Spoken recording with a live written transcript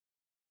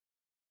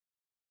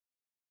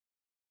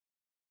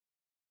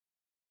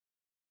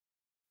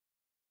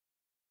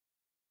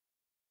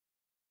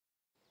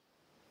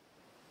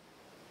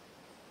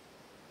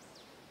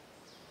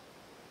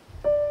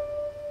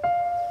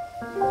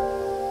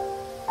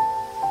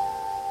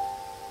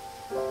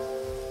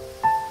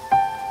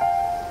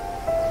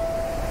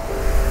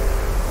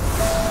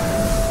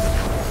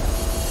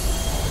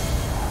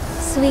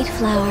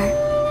flower,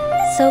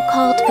 so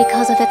called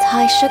because of its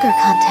high sugar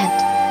content.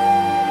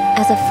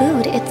 As a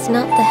food, it's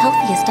not the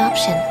healthiest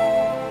option,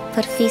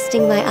 but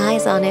feasting my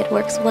eyes on it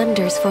works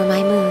wonders for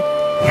my mood.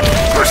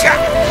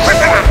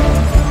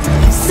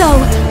 So,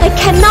 I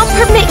cannot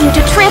permit you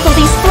to trample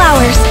these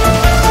flowers!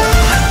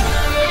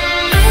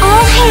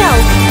 All hail!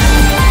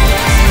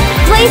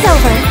 Blaze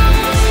over!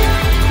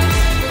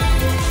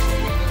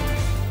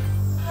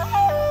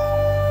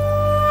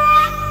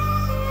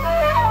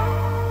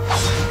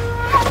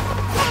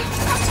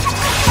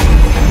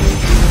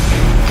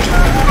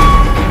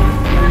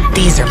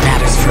 These are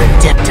matters for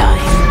Adepti.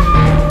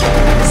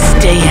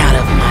 Stay out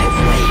of my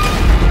way.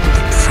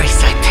 The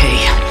price I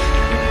pay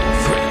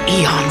for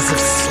eons of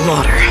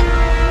slaughter.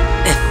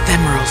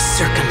 Ephemeral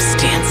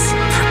circumstance,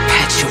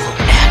 perpetual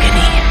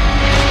agony.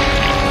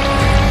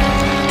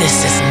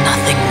 This is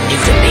nothing new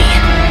to me.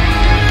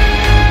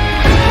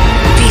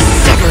 These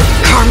severed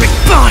karmic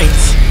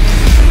binds!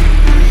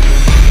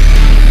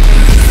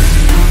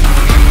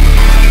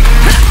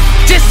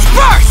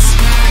 Disperse!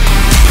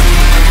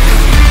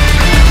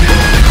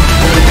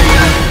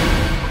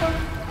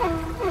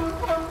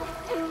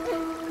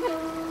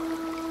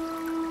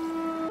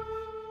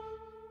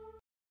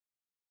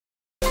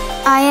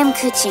 I am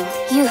Keqing,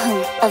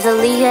 Yuhun of the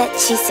Liga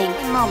Keqing.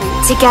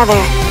 Moment together.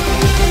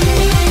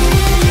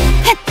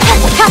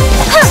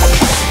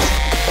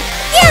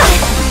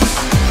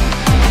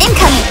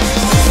 Incoming!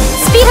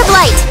 Speed of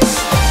light!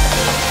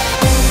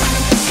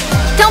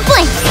 Don't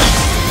blink!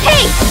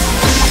 Hey!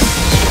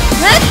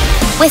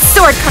 With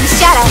sword comes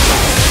shadow.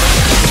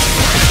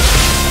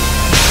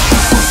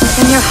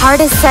 When your heart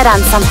is set on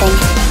something,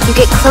 you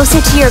get closer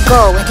to your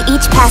goal with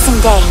each passing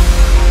day.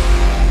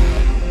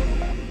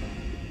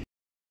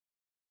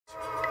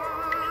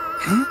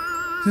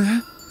 Who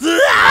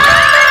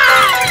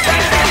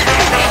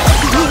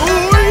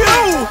are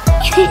you?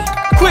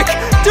 Quick,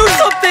 do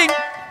something!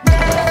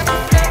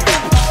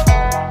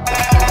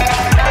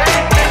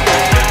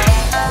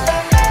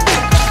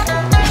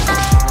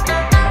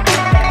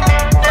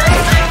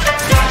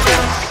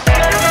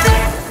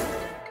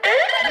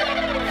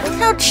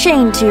 How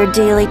chained to your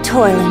daily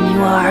toiling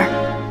you are.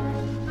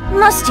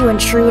 Must you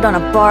intrude on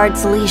a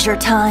bard's leisure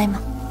time?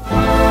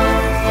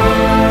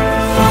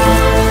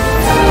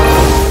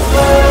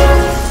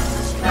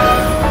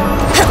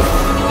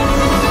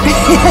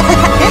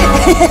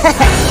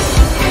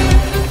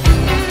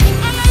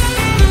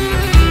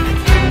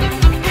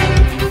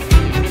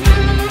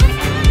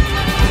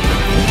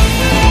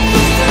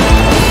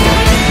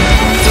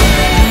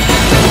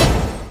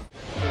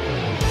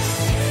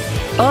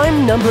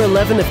 I'm number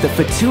 11 of the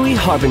Fatui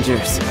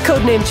Harbingers,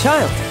 codenamed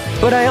Childe,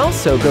 but I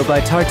also go by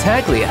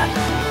Tartaglia.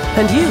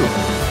 And you?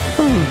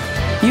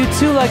 You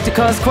two like to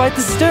cause quite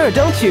the stir,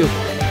 don't you?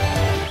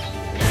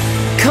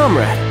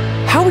 Comrade,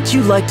 how would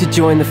you like to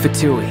join the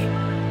Fatui?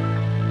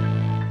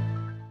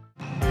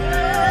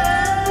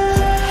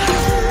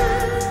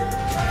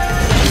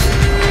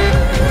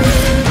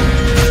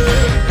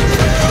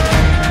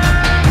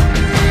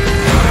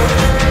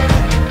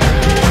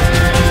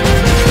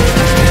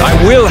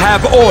 I will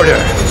have order!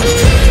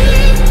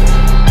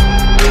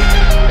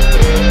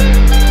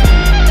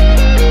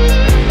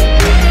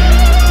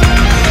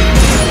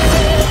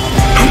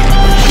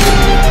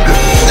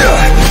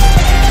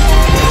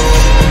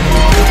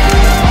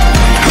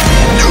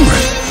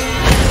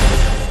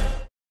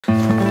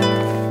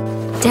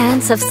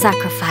 Dance of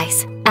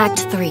Sacrifice, Act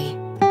 3.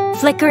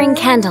 Flickering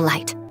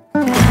Candlelight.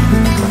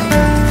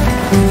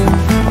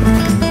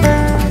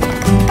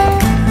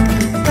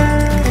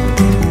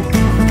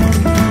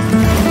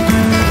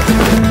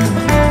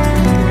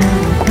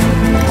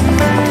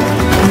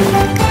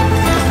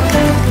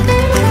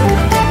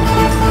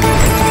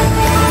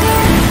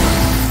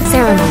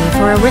 Ceremony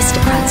for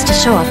aristocrats to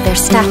show off their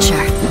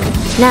stature.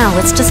 Now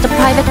it's just a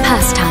private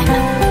pastime.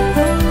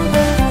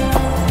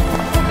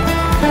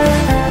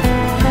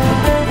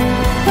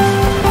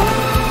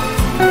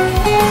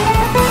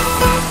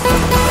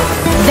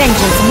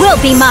 Vengeance will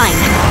be mine!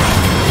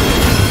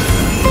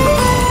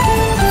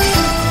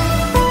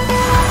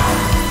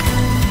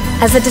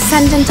 As a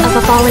descendant of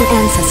a fallen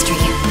ancestry,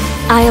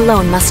 I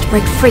alone must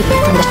break free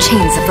from the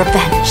chains of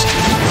revenge.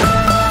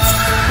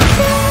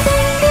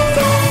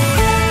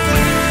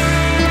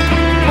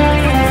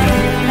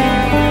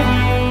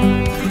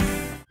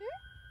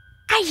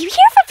 Are you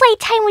here for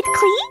playtime with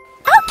Klee?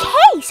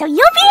 Okay, so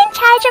you'll be in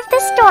charge of the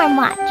Storm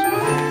Watch.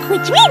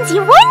 Which means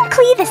you warn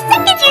Klee the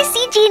second you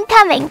see Jean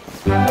coming.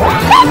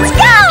 Let's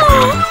go!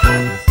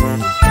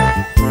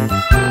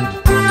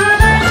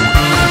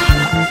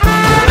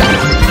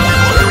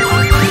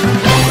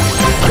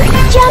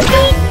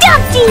 Jumpy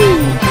Dumpty!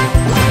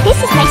 This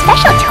is my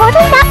special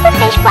totally not for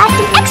fish blast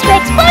and extra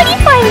exploding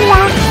formula!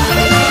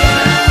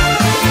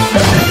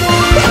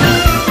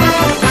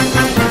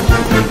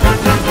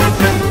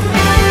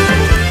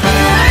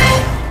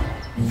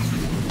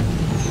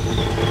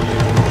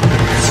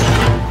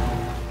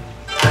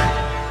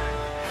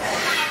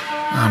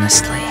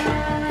 Honestly,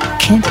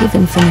 can't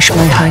even finish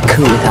my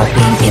haiku without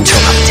being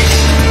interrupted.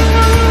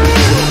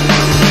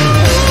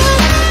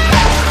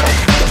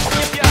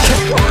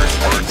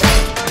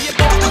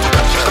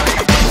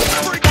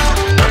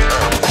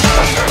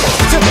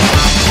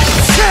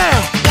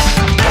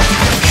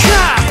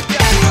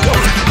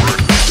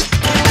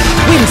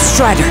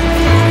 Strider!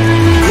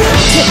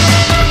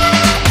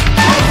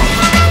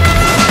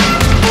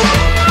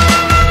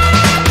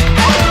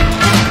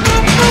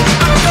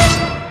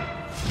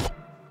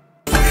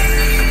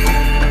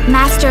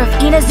 Master of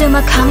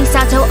Inazuma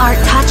Kamisato Art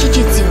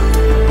Tachijutsu.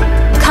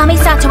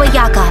 Kamisato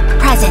Ayaka,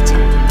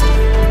 present.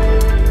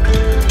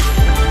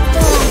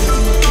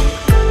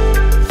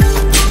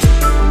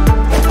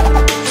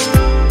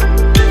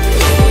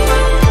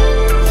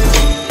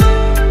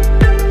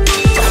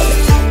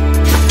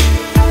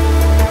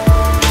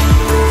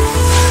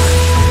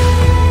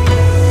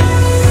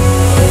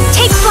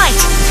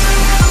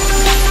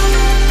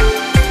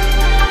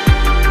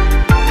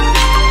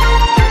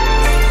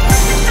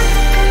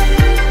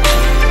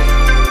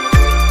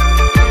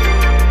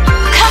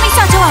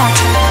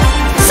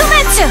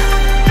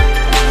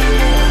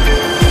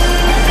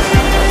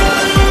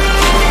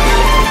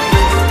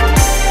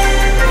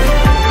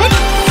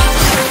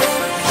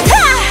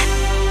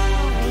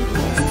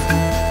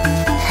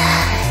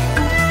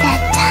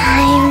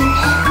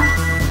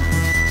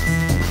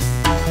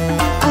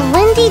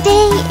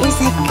 Day is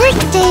a good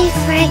day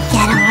for a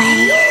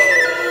getaway.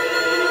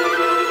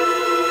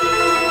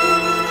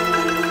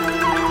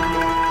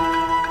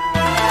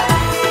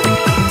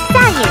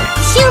 Sayu,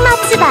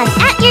 Shumatsuban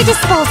at your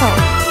disposal.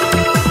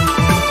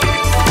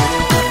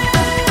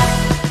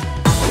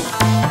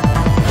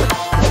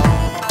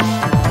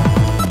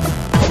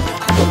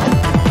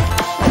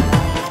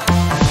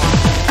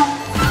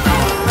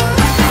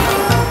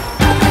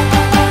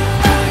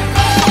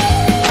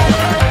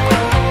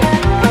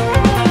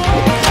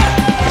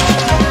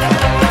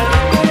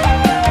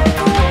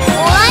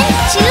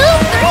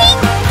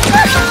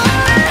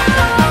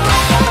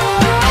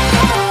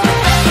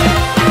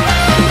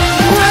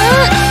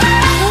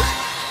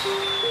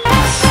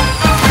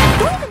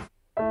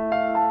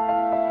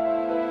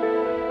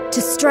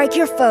 Strike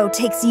your foe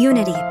takes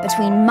unity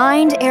between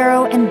mind,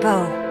 arrow, and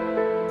bow.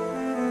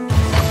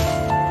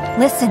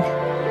 Listen.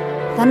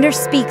 Thunder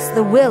speaks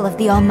the will of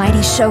the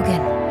almighty Shogun.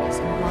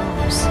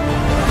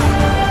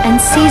 And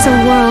sees a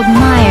world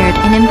mired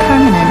in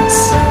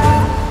impermanence.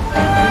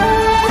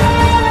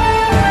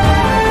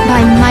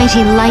 By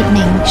mighty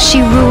lightning,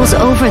 she rules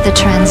over the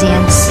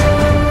transients.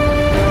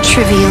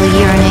 Trivial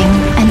yearning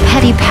and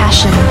petty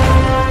passion.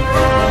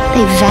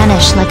 They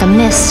vanish like a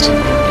mist,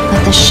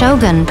 but the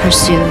Shogun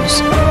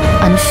pursues.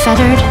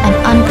 Unfettered and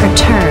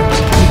unperturbed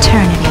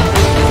eternity.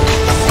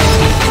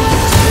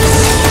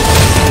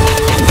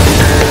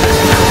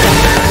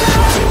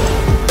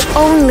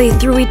 Only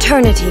through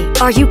eternity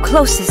are you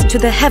closest to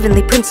the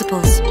heavenly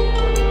principles.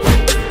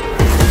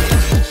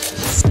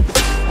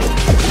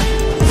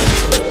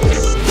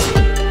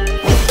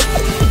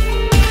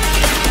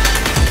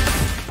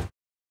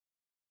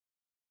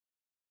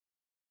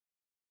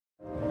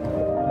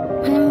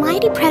 When a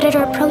mighty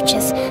predator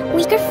approaches,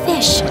 weaker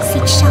fish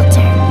seek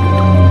shelter.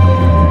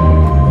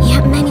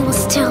 Yet many will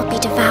still be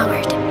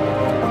devoured.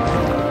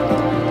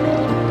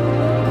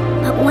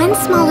 But when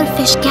smaller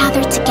fish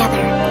gather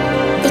together,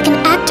 they can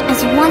act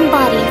as one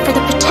body for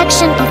the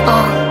protection of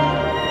all.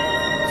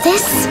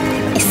 This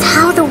is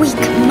how the weak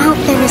mount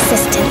their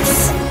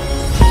resistance.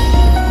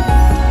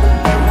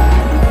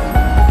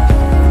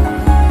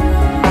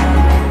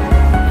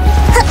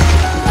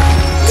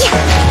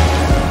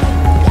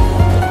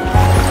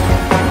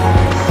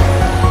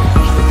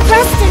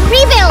 Thrust and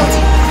rebuild!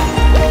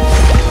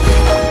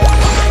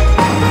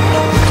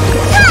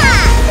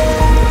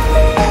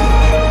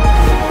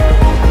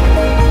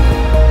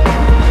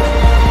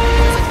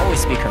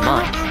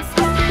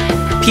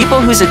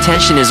 People whose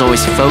attention is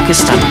always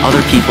focused on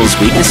other people's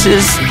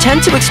weaknesses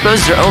tend to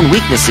expose their own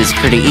weaknesses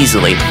pretty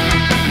easily.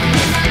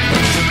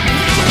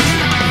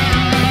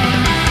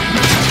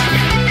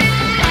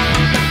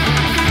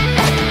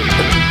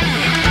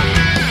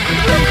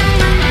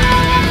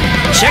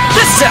 Check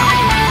this out!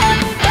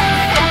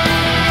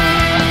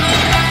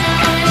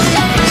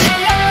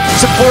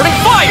 Supporting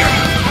fire!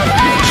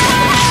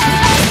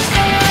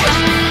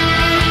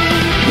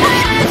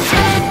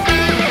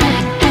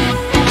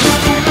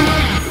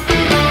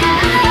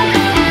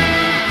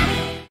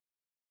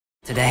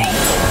 Today.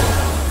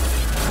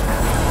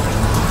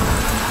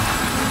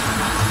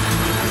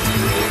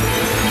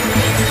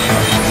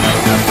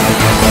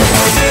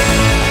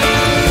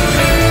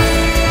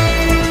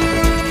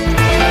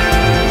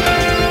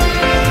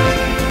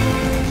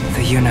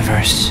 The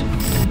universe.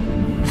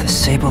 The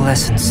sable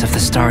essence of the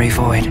starry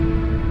void.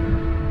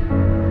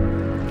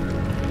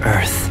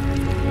 Earth.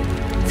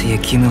 The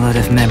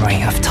accumulative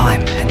memory of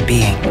time and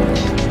being.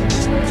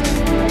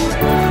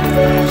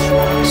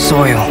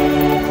 Soil.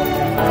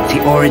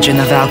 The origin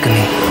of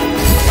alchemy,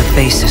 the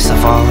basis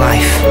of all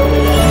life.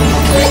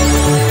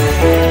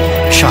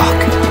 Chalk,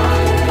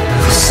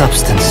 the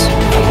substance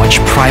from which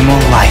primal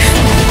life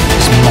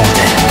is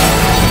molded.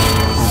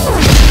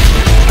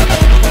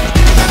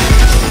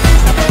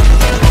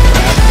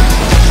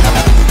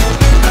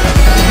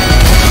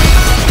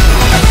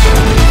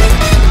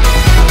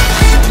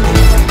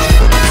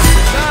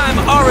 I'm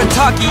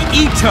Arataki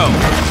Itto,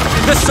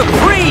 the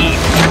Supreme,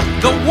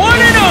 the one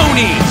and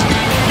only!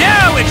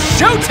 Now it's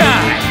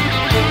showtime!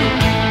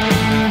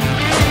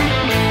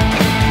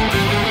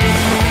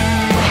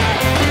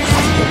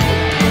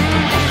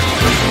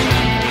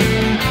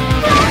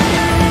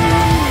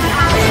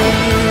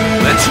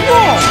 Let's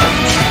roll!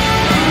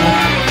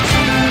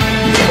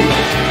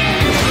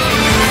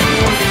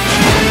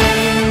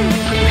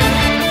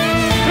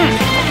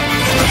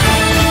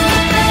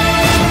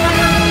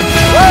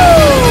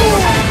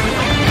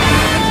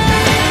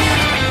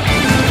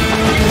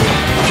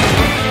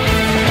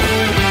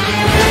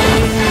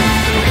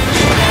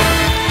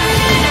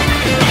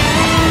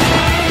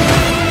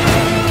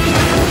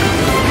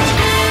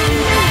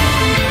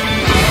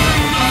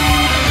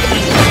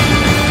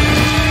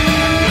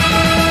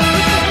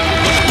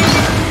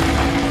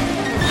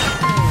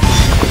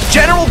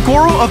 General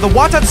Gorou of the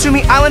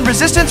Watatsumi Island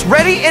Resistance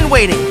ready and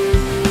waiting.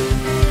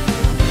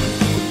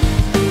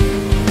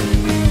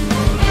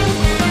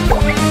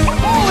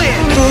 All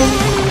in!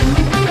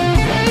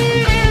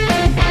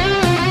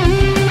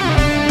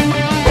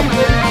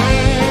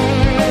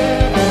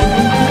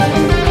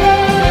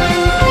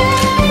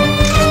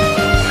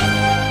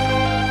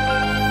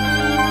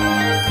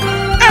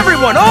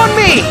 Everyone on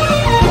me!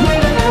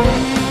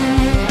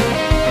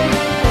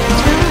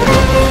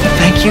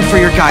 Thank you for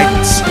your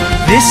guidance.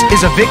 This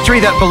is a victory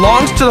that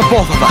belongs to the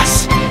both of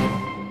us.